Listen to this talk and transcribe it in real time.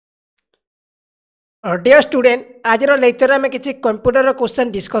Dear student आज lecture में किसी कंप्यूटर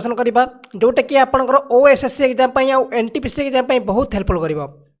क्वेश्चन डिस्कसन करबा जोटा कि आपनकर ओएसएससी एग्जाम पई आ एनटीपीसी एग्जाम पई बहुत हेल्पफुल करबो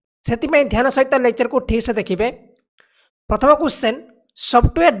सेति ध्यान सहित लेक्चर को ठीक से देखिए। प्रथम question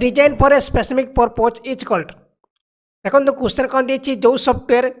software design for a specific purpose is called. देखो क्वेश्चन कौन दी जो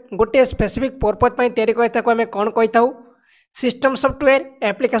सॉफ्टवेयर गोटे स्पेसिफिक पर्पज पई तैयारी करता को हमें कौन कही system software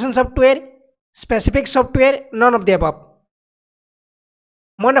application software specific software none of the above.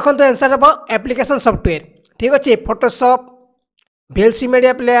 मन रखु आंसर हम एप्लिकेशन सॉफ्टवेयर ठीक अच्छे फोटोशॉप VLC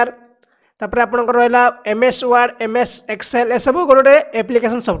मीडिया प्लेयर तापर आपनकर रहला MS वर्ड MS एक्सेल ए सब गोटे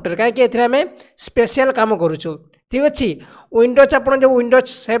एप्लिकेशन सॉफ्टवेयर कहीं आम स्पेशल काम करूँ ठीक अच्छे। विंडोज आप जो विंडोज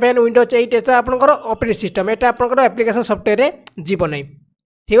 7 विंडोज 8 एटा आपनकर ऑपरेटिंग सिस्टम एटा आपनकर एप्लिकेशन सॉफ्टवेयर जीव नहीं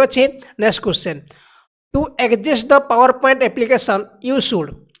ठीक अच्छे। Next question to exist the power point application you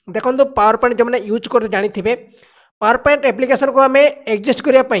should. देखो पावर पॉइंट जो मैंने यूज कर जानी पावर पॉइंट एप्लिकेशन को आम एग्जिस्ट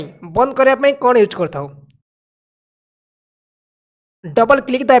करने बंद करने कौन यूज करता हूँ। Double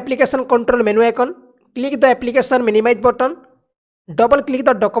click the application control menu icon click the application minimise button double click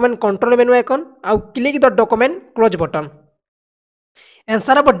the document control menu icon आउ click the document close button.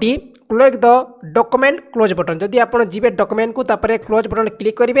 Answer हम D click the document close button. जदि आप जी document को तापर close button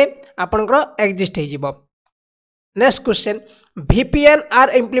click करेंगे आपंकर exist हो। Next question VPN are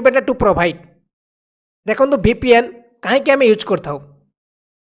implemented to provide. देखो VPN कहीं आम यूज करता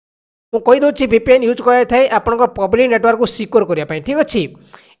मुझे VPN यूज कराए आपंकर पब्लिक नेटवर्क को सिक्योर करने ठीक अच्छे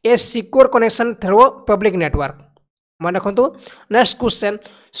ए secure connection through public network मन रखु। Next question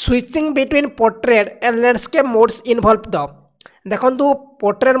switching between portrait and landscape modes involve the. देखो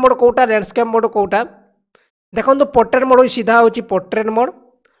portrait mode Kota landscape mode Kota. देखो पोर्ट्रेट मोड सीधा हूँ पोर्ट्रेट मोड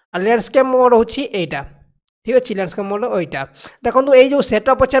और लैंडस्केप मोड हूँ यहाँ ठीक अच्छे लैंडस्केप मोड यहाँ। देखो ये जो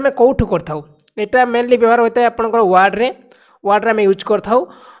सेटअप अच्छे आम कौटू करता यहाँ मेनली व्यवहार होता है आपंकर वार्ड रे यूज करता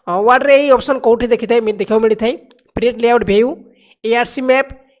वार्ड रे ऑप्शन कौटी देखी देखा मिलता है print layout view ARC map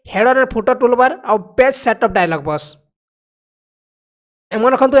header and footer toolbar और पेज सेटअप डायलॉग बॉक्स।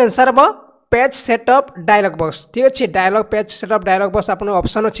 मन रखु आंसर हम पेज सेटअप डायलॉग बॉक्स ठीक अच्छे dialogue page setup dialog box आप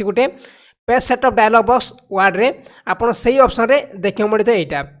ऑप्शन अच्छी गोटे page setup dialog box ward रे आपन सही ऑप्शन रे देखा मिलता है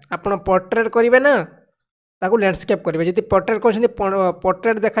यहाँ आप पोर्ट्रेट करेंगे ना ताकू लैंडस्केप करेंगे जब पोर्ट्रेट कर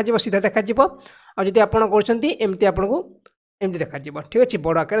पोर्ट्रेट देखा सीधा देखा और जब आप एमती आपको एमती देखा ठीक अच्छे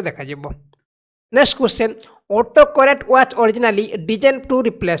बड़ आकार देखा। Next question auto correct was originally design to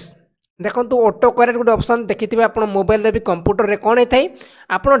replace. देखो ऑटो करेक्ट गोटे ऑप्शन देखिए आप मोबाइल भी कंप्यूटर रे कौन होता है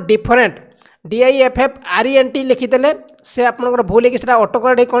आप डिफरेंट DIFF RENT लिखिदेले से आपंकर भूल है ऑटो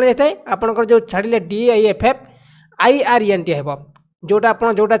करेक्ट कौन होता है आपंकर जो छाड़े DIFF IRENT है जोटा आप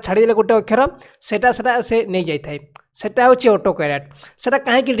जोटा छाड़ीदे गोटे अक्षर से नहीं जाए सेटा हूँ ऑटो करेक्ट सेटा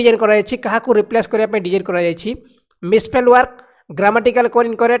कहीं डिजाइन कराई क्या रिप्लेस करने डिजाइन कराई मिसस्पेल work grammatical code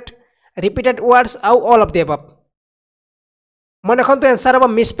incorrect repeated words आउ ऑल ऑफ द अबव। मन रखु आंसर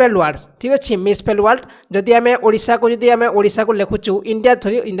हम मिसस्पेल वर्ड्स ठीक अच्छे मिसस्पेल वर्ड जदि आम ओडिशा को लिखुचु इंडिया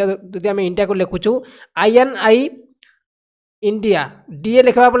जदि आम इंडिया को लिखुचु INI इंडिया DA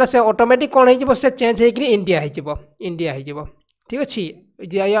लिखा बोले से ऑटोमेटिक कौन हो चेंज होकर इंडिया हो ठीक अच्छे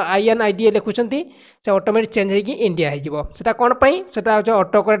INIDA लिखुं से ऑटोमेटिक चेंज होगी इंडिया होटा कौन से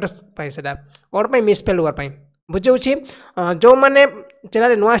ऑटो करेक्ट से कौन मिसस्पेल वर्ड बुझे जो मैंने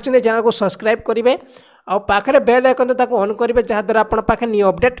चैनल नुआ चैनल को सब्सक्राइब करेंगे और पाखे बेल आइकन तो ऑन करेंगे जहाँद्वारा आपन पाखे न्यू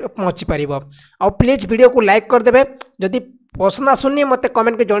अपडेट पहुँची पार और प्लीज वीडियो को लाइक करदे जदि पसंद आसुनी मत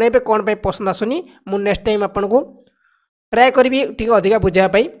कमेंट को जनइबे कौन पसंद आसुनी मु नेक्स्ट टाइम आपको ट्राए करी टी अधिका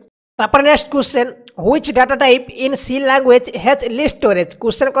बुझापी। तापर next question which data type in C language has list storage.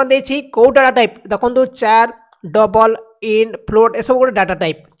 Question कौन देछि कौ डाटा टाइप देखो चार डबल इंट फ्लोट ए सब गोटे डाटा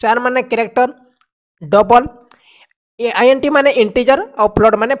टाइप चार माने कैरेक्टर डबल INT माने इंटीजर और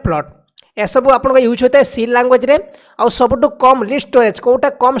फ्लोट माने फ्लोट ए सब आपन यूज होता है C लैंग्वेज रे और सबुठ कम लिस्ट स्टोरेज कोटा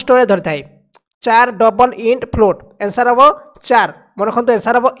कम स्टोरेज धरता है चार डबल इंट फ्लोट आंसर हम चार मन रखु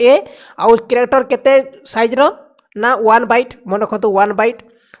आंसर हम A आउ कैरेक्टर केते साइज रो ना 1 बाइट मन रखु 1 बाइट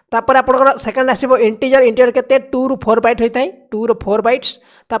तापर आपनकर सेकंड आसीबो इंटीजर केते 2 ରୁ 4 बाइट होता है 2 ରୁ 4 बाइट्स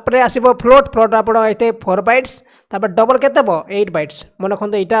तापर आसीबो फ्लोट आपण होते 4 बाइट्स तापर डबल केते 8 बाइट्स मन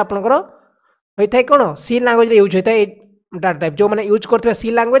रखु एटा आपनकर होता है कौन C लैंग्वेज रे यूज होता है डाटा टाइप जो मैंने यूज करते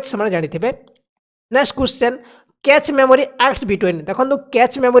C लैंग्वेज से जानी। Next question cache memory acts between. देखो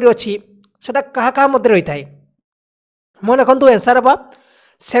कैच मेमोरी अच्छी से क्या मध्य रही है मन रखु आंसर हम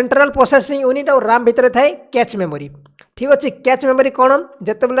सेंट्रल प्रोसेसिंग यूनिट और RAM भितर थाए कैच मेमोरी ठीक अच्छे। कैच मेमोरी कौन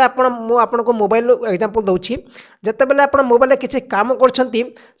जिते बेले आपको मोबाइल एग्जांपल दूसरी जिते बेले आप मोबाइल किसी काम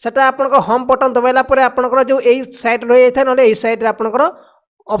करटा आप होम बटन दबाइला आपंकर जो यही साइड रही जाए ना यही साइड आपंकर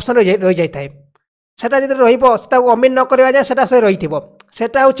ऑप्शन रही जाए सेटा जब रही अमिट न करवा जाए से रही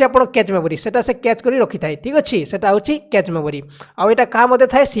सेटा होची आपण कैच मेमोरी सेटा से कैच करी रखी थाए ठीक अछि सेटा होची कैच मेमोरी आ एटा का मते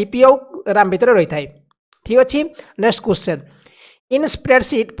थाए सीपीयू रैम भीतर रही थाए ठीक अछि। Next question in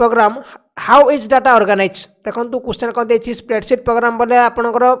spreadsheet programme how is data organise देखंतु क्वेश्चन कोन देछि स्प्रेडशीट प्रोग्राम बोले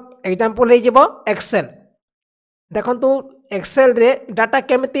आपनकर एग्जांपल हे जेबो एक्सेल देखंतु एक्सेल रे डाटा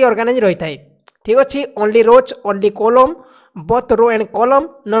केमिति ऑर्गेनाइज रही थाए ठीक अछि only rose only column both row and column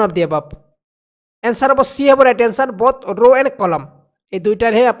none of the above answer अब सी हेबो right answer both row and column A दुईटा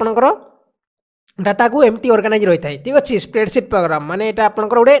रे आपनकर डाटा को एमती ऑर्गेनाइज रही थाए ठीक अछि स्प्रेडशीट प्रोग्राम माने एटा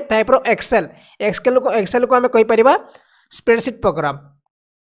आपनकर उडे टाइप रो एक्सेल को हमें कहि परिबा स्प्रेडशीट प्रोग्राम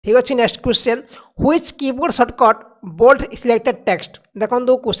ठीक अच्छे। Next question which keyboard shortcut bold selected text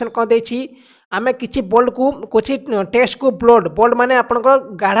देखो क्वेश्चन कौन देछि आमे किछि बोल्ड को किछि टेक्स्ट को बोल्ड माने आपनकर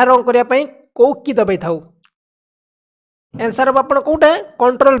गाढ़ा रंग करिया पई को की दबाई थाउ आंसर अब आपण कोटा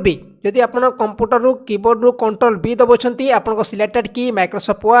कंट्रोल बी जदि आपण कंप्यूटर रू कीबोर्ड रू कंट्रोल बी दबोछंती आपण सिलेक्टेड की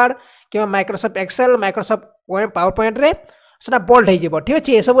माइक्रोसॉफ्ट वर्ड कि Microsoft Excel Microsoft power point रे सेटा बोल्ड हो जिवो ठीक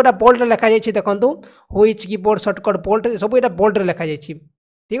अछि ए सब एटा बोल्ड रे लिखा जायछि देखंतु व्हिच कीबोर्ड शॉर्टकट बोल्ड सब एटा बोल्ड रे लिखा जायछि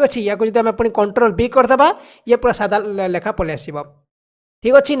ठीक अछि या को जदि हम अपन कंट्रोल बी कर दबा ये पूरा सादा लेखा पले आसीबो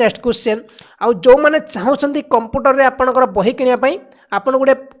ठीक अच्छे। नेक्स्ट क्वेश्चन आउ जो मैंने चाहते कंप्यूटर रे आपनकर बही किनिया पई आपन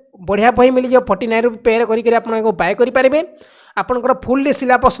गोटे बढ़िया बही मिल जाए 49 रुपये पे करिक आपन बाय करेंगे आपनकर फुल्ली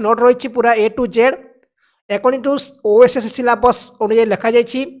सिलेबस नोट रही पूरा ए to Z according to OSSSC syllabus अनुसार लिखा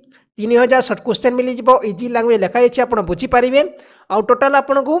जायछि 3000 शॉर्ट क्वेश्चन मिल जाए इजी लैंग्वेज लिखा जायछि आपन बुझी पारिबे आउ टोटल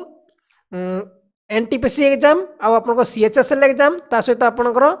आपन को एनटीपीसी एग्जाम आउ आपन सीएचएसएल एग्जाम ता सहित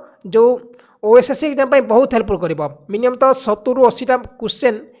आपनकर जो ओएसएससी एग्जाम पाई बहुत हेल्पफुल करिवो मिनिमम तो 70 ରୁ 80 टा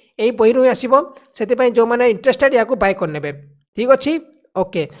क्वेश्चन एई बही रो आसीबो सेति पई जो माने इंटरेस्टेड याको बाय कर नेबे ठीक अछि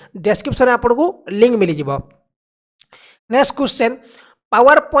ओके डिस्क्रिप्शन में आपको लिंक मिल जिवो। Next question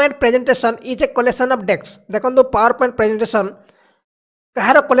power point presentation is a collection of डेक्स देखो पावर पॉइंट प्रेजेंटेशन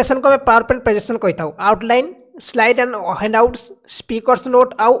कहार कलेक्शन को पावर पॉइंट प्रेजेंटेशन कही था outline slide and handouts speakers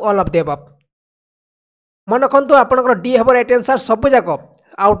note आउ ऑल ऑफ द अबव मन रखु आपंकर डी हम राइट आंसर सब जाक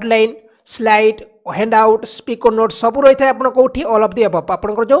outline slide handout speaker note सब रही है आप कौटी ऑल ऑफ द अबव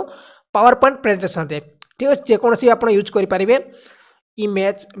आपंकर जो पावर पॉइंट प्रेजेंटेशन रे ठीक है जेकोसी आप यूज करेंगे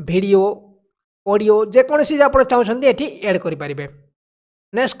इमेज वीडियो ऑडियो जेकोसी आप चाहते ये एड करेंगे।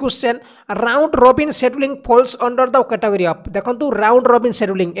 Next question round robin scheduling falls under the category of देखो राउंड रॉबिन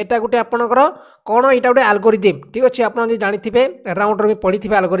शेड्यूलिंग एटा गोटे आपनकर कौन यहाँ गोटे एल्गोरिदम ठीक अच्छे आप जानी राउंड रॉबिन पढ़ी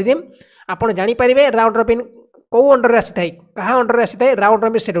थे एल्गोरिदम आप जानीपारे राउंड रॉबिन कौ अंडर आसी थाए क्या अंडर आसी थाए राउंड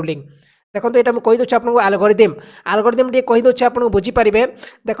रॉबिन शेड्यूलिंग देखो यहाँ मुझे कहीदे आपको एल्गोरिदम टे कहीदे आपको बुझीपारे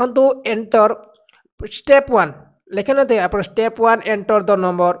देखो एंटर स्टेप 1 लिखे ना आप step 1 enter the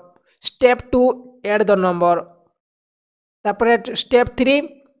number step 2 add the number तापर स्टेप 3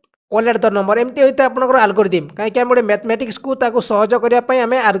 कलेक्ट द नंबर एमती होता है आपंकर एल्गोरिदम कहीं आम गोटे मैथमेटिक्स को सहज करने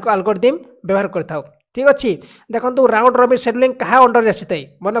आम एल्गोरिदम व्यवहार करता ठीक अच्छे। देखो राउंड रॉबिन शेड्यूलिंग क्या अंडर आसी थाए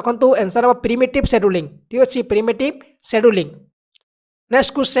मन रखु आंसर हम प्रिमिटिव शेड्यूलिंग ठीक अच्छे primitive scheduling.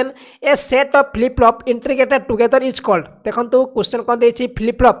 Next question A set of flip flop integrated together is called देखो क्वेश्चन कौन देछि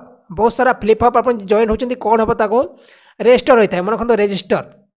फ्लिप फ्लॉप बहुत सारा फ्लिप फ्लॉप आप जॉइन होती कौन हम ताको रजिस्टर होता है मन रखु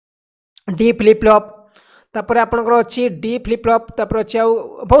रजिस्टर डी फ्लिप फ्लॉप तापर आपनकर अच्छी डी फ्लिप फ्लॉप तापर अच्छी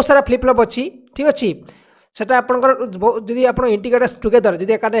बहुत सारा फ्लिप फ्लॉप अच्छी ठीक अच्छे सेटा आपनकर जदि आप इंटीग्रेट टुगेदर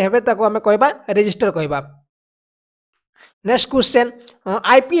जदि एकाटे हेबे ताको आमे कहबा रजिस्टर कहबा। Next question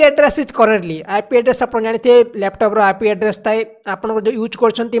IP address is currently IP address आप जानते लैपटॉप रो आईपी एड्रेस थाए आप जो यूज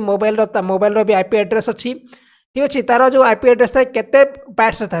करछंती मोबाइल रो भी आईपी एड्रेस अच्छी ठीक अच्छे तार जो आईपी एड्रेस थाए केते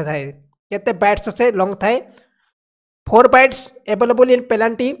बाइट्स थाए केते बाइट्स से लॉन्ग थाए 4 bytes available in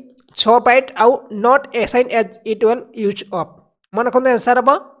penalty 6 bite आउ not assign as it will use up मन रखते आंसर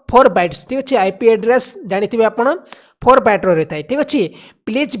हम 4 बाइट्स ठीक अच्छे आईपी एड्रेस जानते आप 4 बाइट रही है ठीक अच्छे।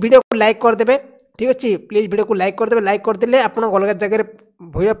 प्लीज वीडियो को लाइक करदे ठीक अच्छे प्लीज वीडियो को लाइक लाइक करदे आप अलग जगह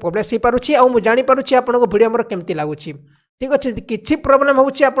वीडियो पब्लिश हो पारुछि आ मुझे जानीपारुछि आपको वीडियो मोर केमती लगुच ठीक अच्छे किसी प्रोब्लेम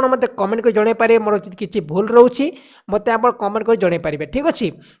होउछि आप मते कमेंट कर जणाई पारे मोर किसी भूल रोची मत आप कमेंट कर जणाई पारे ठीक अच्छे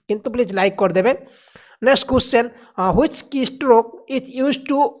किंतु प्लीज लाइक करदे। नेक्स्ट क्वेश्चन व्हिच की stroke is use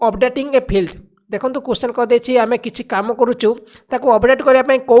to updating a field देखो क्वेश्चन कह देछि आमे किछि काम करूछु ताको अपडेट करिया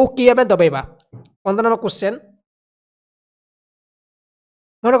पई को की आमे दबेबा 15 नंबर क्वेश्चन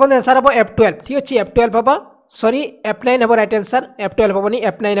मन रखते आंसर हम F12 ठीक अच्छे F12 हम सॉरी F9 हम राइट आंसर F12 हमनी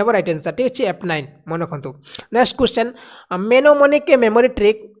F9 हम राइट आंसर ठीक अच्छे F9 मन रखु। नेक्स्ट क्वेश्चन मेनोमोनिक के memory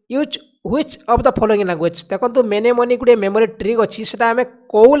trick use which of the following language देखो मेनोमोनिक गोटे मेमोरी ट्रिक अच्छी से आम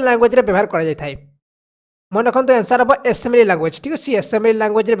कौ लैंग्वेज रे व्यवहार कर जाए मन रखु आंसर हम एसेम्बली लैंग्वेज ठीक अच्छे एसेम्बली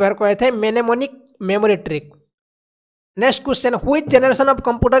लैंग्वेज रे व्यवहार कर जाए मेनोमोनिक memory trick. Next question which generation of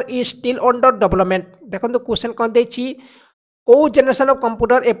computer is still under development देखो क्वेश्चन कौन देछि को जेनरेशन ऑफ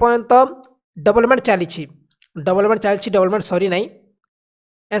कंप्यूटर एपर्यंत डेवलपमेंट चली डेवलपमेंट सरी नाई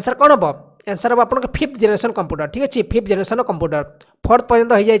आंसर कौन हम आंसर हम आप 5th जेनरेशन कंप्यूटर ठीक अच्छे 5th जेनरेशन कंप्यूटर 4th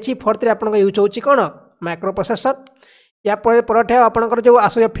पर्यंत हो जाए 4th आप यूज हो कौन माइक्रो प्रोसेसर या पर आपंकर जो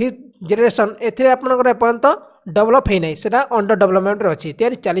आस 5th जेनरेशन एपर्यंत डेवलप है ना से अंडर डेवलपमेंट अच्छी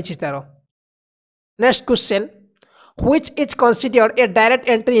चली तार next question which is considered A direct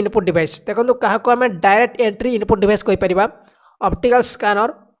entry input device देखो क्या आम direct entry input device कहीपर optical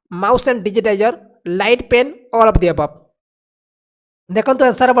scanner mouse and digitiser light pain all of the above देखो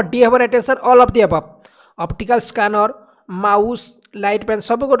आंसर हम डी हम right answer all of the above optical scanner mouse light pen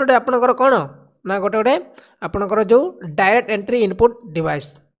सब गोटे आपंकर कौन ना गोटे आपंकर जो डायरेक्ट एंट्री इनपुट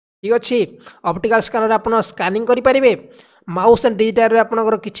डिवाइस ठीक अच्छे ऑप्टिकल स्कैनर आप स्कानिंग करेंगे माउस एंड डिजिटाइजर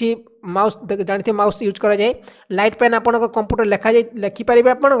आपंकर किसी माउस जानते माउस यूज करा जाए लाइट पेन आप कंप्यूटर लिखा जाए लिखिपारे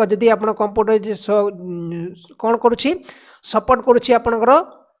आप जदि आप कंप्यूटर कौन करुच्ची सपोर्ट करुच्ची आपंकर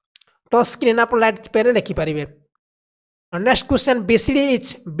टच स्क्रीन आप light pen लिखिपारे next question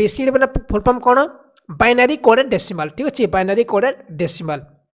BCD मैंने फुल फॉर्म कौन बाइनरी कोडेड डेसिमल ठीक अच्छे बाइनरी कोडेड डेसिमल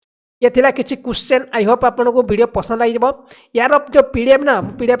ये थिला किसी क्वेश्चन आई होप आपको वीडियो पसंद लगे यार जो पीडीएफ ना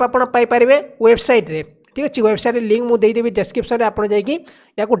पीडीएफ आप पाइपर वेबसाइट रे ठीक अच्छे वेबसाइट लिंक मुझे देदेवी डिस्क्रिप्शन में आप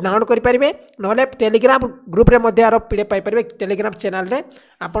या डाउनलोड करेंगे ना टेलीग्राम ग्रुप रे यार पीडीएफ पाइपर टेलीग्राम चैनल रे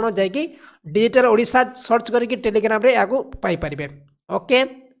आपड़ जा डिजिटल ओडिशा सर्च करके टेलीग्राम रे या पाइपर ओके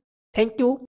थैंक यू।